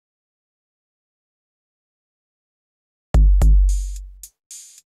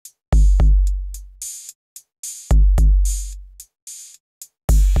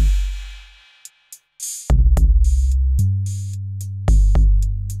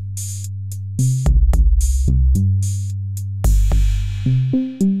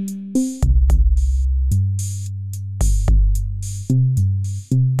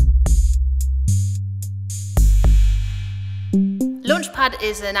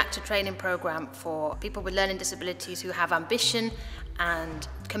is an actor training programme for people with learning disabilities who have ambition and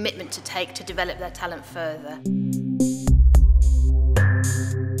commitment to take to develop their talent further.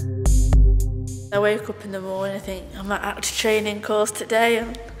 I wake up in the morning, I think I'm at actor training course today,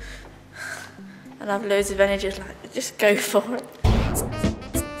 and I have loads of energy, like just go for it.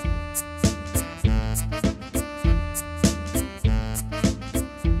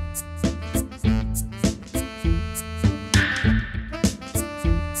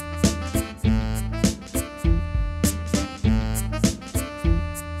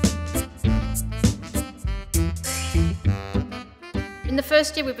 In the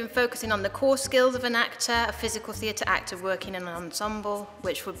first year, we've been focusing on the core skills of an actor, a physical theatre actor working in an ensemble,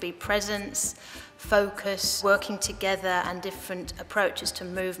 which would be presence, focus, working together and different approaches to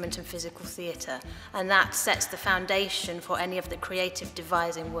movement and physical theatre. And that sets the foundation for any of the creative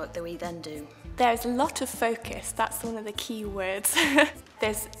devising work that we then do. There's a lot of focus, that's one of the key words.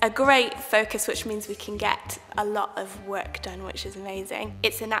 There's a great focus, which means we can get a lot of work done, which is amazing.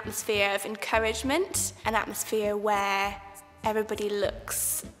 It's an atmosphere of encouragement, an atmosphere where everybody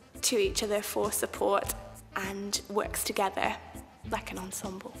looks to each other for support and works together like an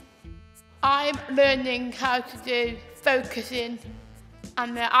ensemble. I'm learning how to do focusing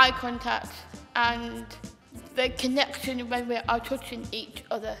and the eye contact and the connection when we are touching each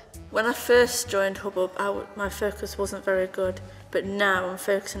other. When I first joined Hubbub, my focus wasn't very good, but now I'm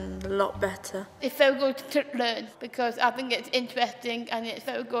focusing a lot better. It's very good to learn because I think it's interesting and it's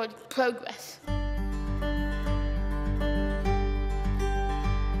very good progress.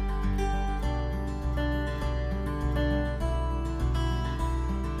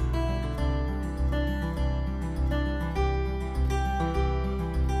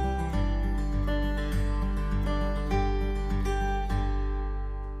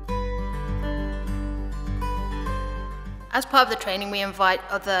 As part of the training, we invite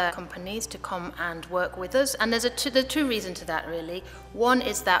other companies to come and work with us, and there are two reasons to that really. One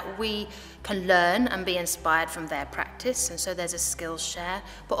is that we can learn and be inspired from their practice, and so there's a skills share,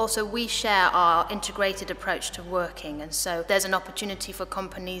 but also we share our integrated approach to working, and so there's an opportunity for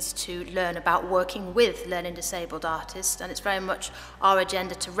companies to learn about working with learning disabled artists, and it's very much our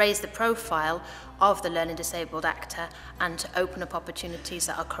agenda to raise the profile of the learning disabled actor and to open up opportunities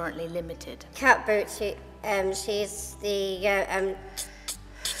that are currently limited. Cat Booty, she's the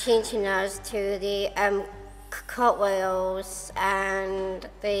teaching us to the cartwheels and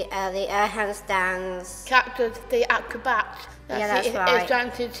the air handstands. Cat does the acrobat. That's right. It's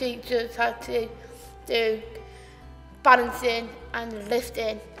trying to teach us how to do balancing and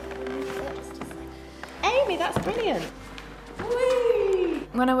lifting. Amy, that's brilliant. Whee!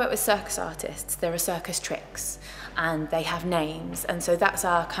 When I work with circus artists, there are circus tricks and they have names, and so that's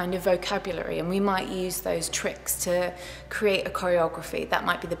our kind of vocabulary, and we might use those tricks to create a choreography. That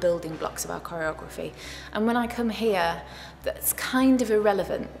might be the building blocks of our choreography. And when I come here, that's kind of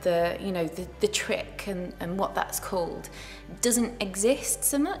irrelevant. The trick and what that's called doesn't exist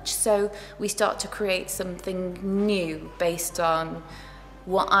so much, so we start to create something new based on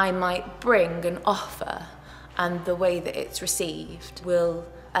what I might bring and offer, and the way that it's received will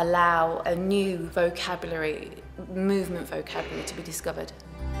allow a new vocabulary, movement vocabulary, to be discovered.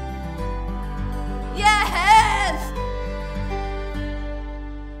 Yes!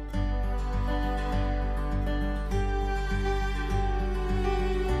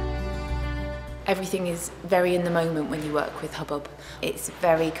 Everything is very in the moment when you work with Hubbub. It's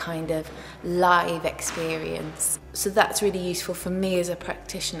very kind of live experience. So that's really useful for me as a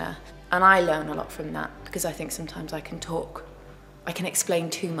practitioner. And I learn a lot from that because I think sometimes I can explain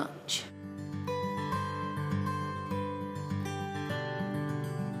too much.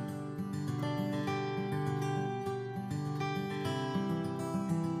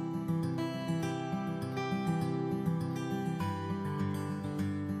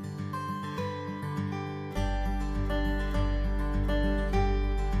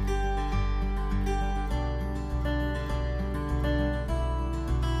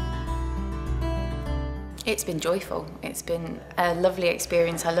 It's been joyful. It's been a lovely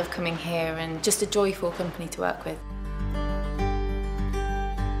experience. I love coming here and just a joyful company to work with.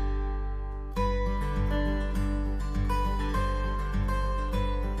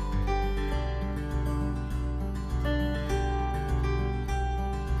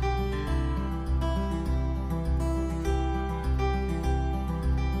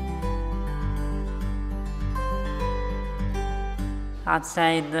 I'd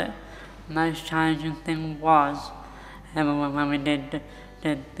say that the most challenging thing was when we did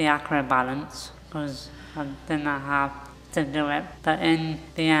the acro balance, because I didn't know how to do it. But in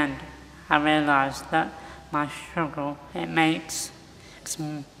the end, I realised that my struggle, it makes makes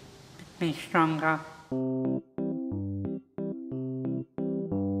me stronger.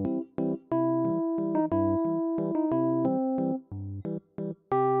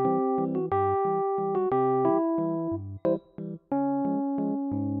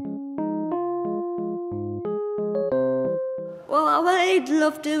 Well, I really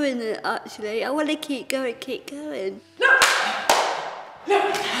love doing it, actually. I want to keep going, keep going. Look!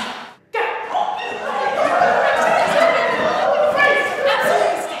 Look!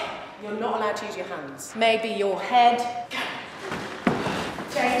 You're not allowed to use your hands. Maybe your head.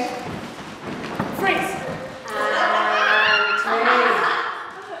 Change. Freeze. Freeze.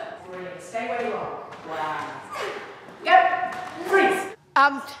 Stay where you are. Wow. Go. Freeze.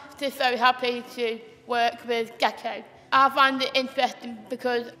 I'm just very happy to work with Gecko. I find it interesting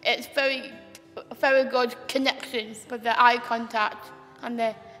because it's very good connection with the eye contact and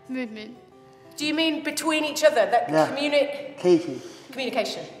the movement. Do you mean between each other? That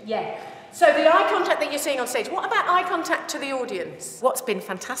communication? Yeah. So the eye contact that you're seeing on stage, what about eye contact to the audience? What's been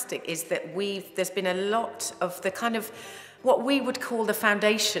fantastic is that there's been a lot of the kind of what we would call the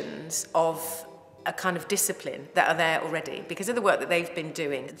foundations of a kind of discipline that are there already because of the work that they've been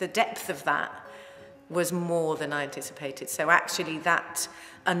doing. The depth of that was more than I anticipated. So actually that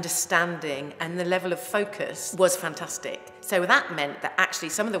understanding and the level of focus was fantastic. So that meant that actually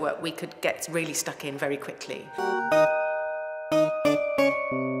some of the work we could get really stuck in very quickly.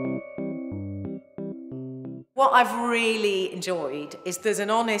 What I've really enjoyed is there's an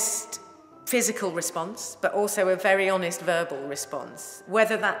honest physical response, but also a very honest verbal response.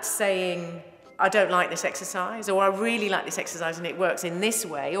 Whether that's saying, I don't like this exercise, or I really like this exercise and it works in this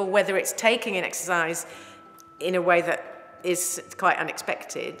way, or whether it's taking an exercise in a way that is quite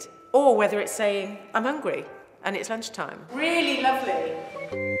unexpected, or whether it's saying, I'm hungry and it's lunchtime. Really lovely.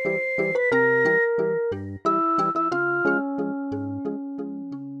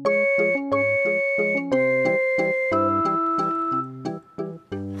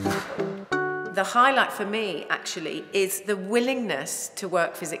 The highlight for me, actually, is the willingness to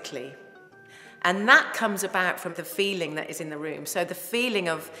work physically. And that comes about from the feeling that is in the room. So the feeling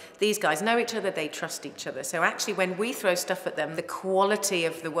of these guys know each other, they trust each other. So actually when we throw stuff at them, the quality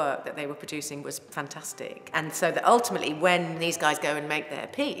of the work that they were producing was fantastic. And so that ultimately when these guys go and make their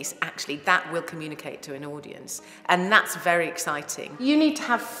piece, actually that will communicate to an audience. And that's very exciting. You need to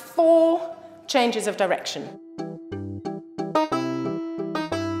have 4 changes of direction.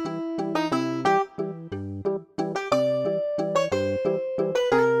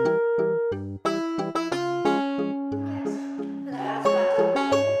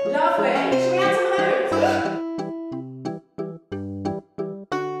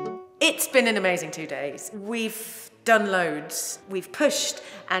 It's been an amazing 2 days. We've done loads, we've pushed,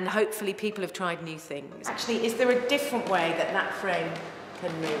 and hopefully people have tried new things. Actually, is there a different way that that frame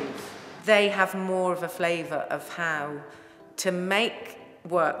can move? They have more of a flavour of how to make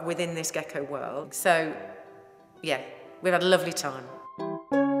work within this Gecko world. So, yeah, we've had a lovely time.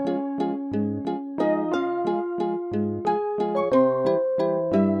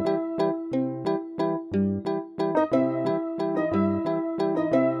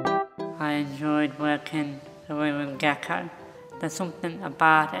 I enjoyed working with Gecko. There's something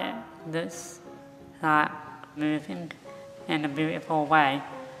about it that's like moving in a beautiful way,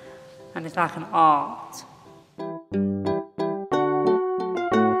 and it's like an art.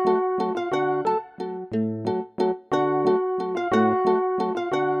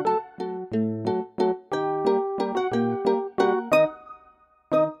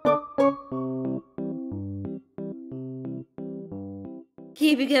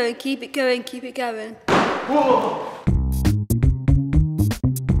 Keep it going, keep it going, keep it going. Whoa.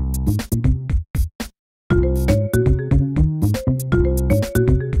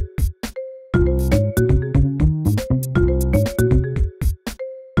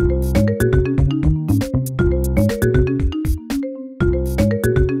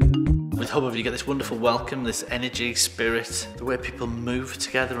 With Hubbub you get this wonderful welcome, this energy, spirit, the way people move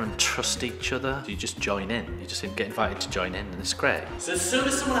together and trust each other. You just join in, you just get invited to join in and it's great. So as soon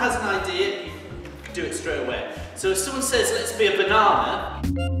as someone has an idea, you do it straight away. So if someone says, let's be a banana,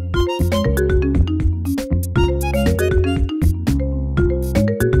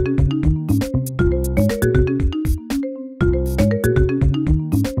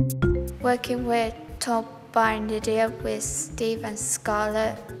 working with Tom and Déda with Steve and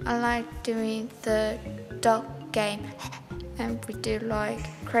Scarlett. I like doing the dog game, and we do like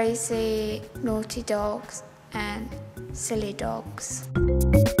crazy naughty dogs and silly dogs.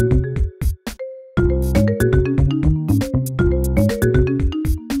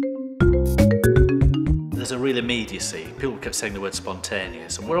 There's a real immediacy. People kept saying the word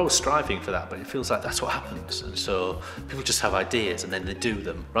spontaneous, and we're all striving for that, but it feels like that's what happens. And so people just have ideas and then they do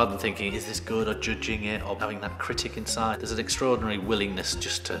them, rather than thinking, is this good, or judging it, or having that critic inside. There's an extraordinary willingness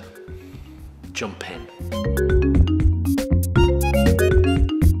just to jump in.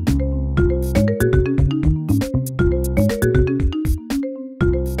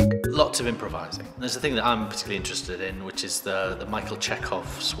 Lots of improvising. There's a thing that I'm particularly interested in, which is the Michael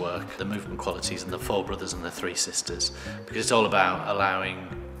Chekhov's work, the movement qualities and the four brothers and the three sisters, because it's all about allowing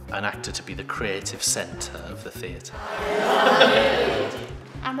an actor to be the creative centre of the theatre.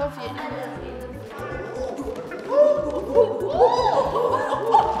 I love you.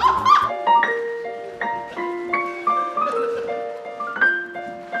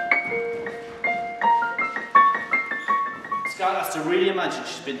 Scarlett has to really imagine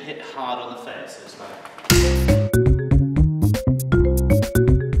she's been hit hard on the face. It's like...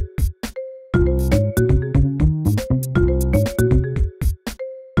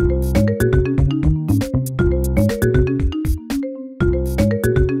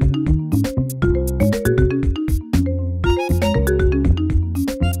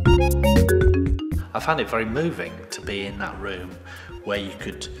 I found it very moving to be in that room where you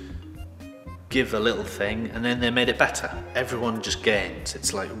could give a little thing and then they made it better. Everyone just gains.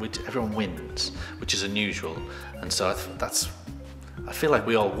 It's like everyone wins, which is unusual. And so I feel like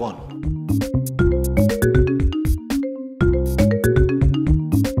we all won.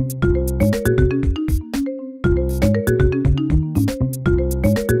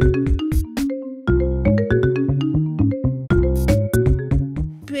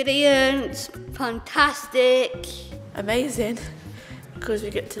 Brilliant, fantastic. Amazing, because we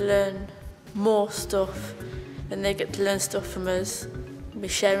get to learn more stuff and they get to learn stuff from us. We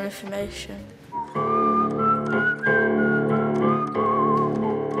share information.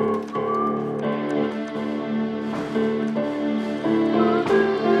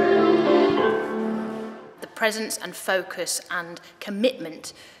 The presence and focus and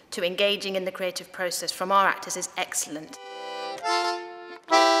commitment to engaging in the creative process from our actors is excellent.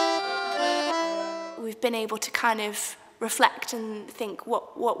 We've been able to kind of reflect and think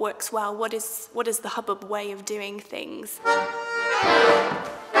what works well, what is the Hubbub way of doing things.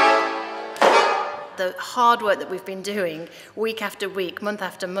 The hard work that we've been doing week after week, month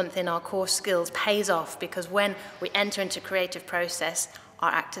after month in our core skills pays off, because when we enter into creative process, our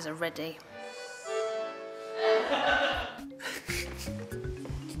actors are ready.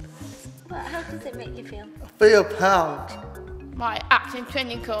 How does it make you feel? I feel proud. My acting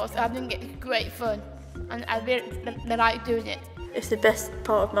training course, I think it's great fun. And I really like doing it. It's the best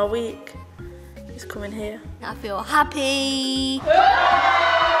part of my week, is coming here. I feel happy.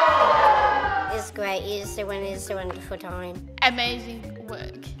 It's great. It's a wonderful time. Amazing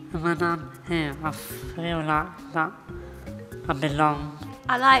work. And when I'm here, I feel like that I belong.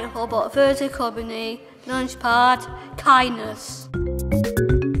 I like Hubbub Theatre Company, LaunchPad, kindness.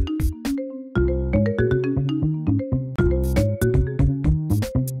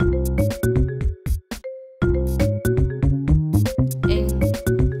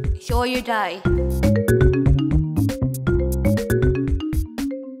 Enjoy your day.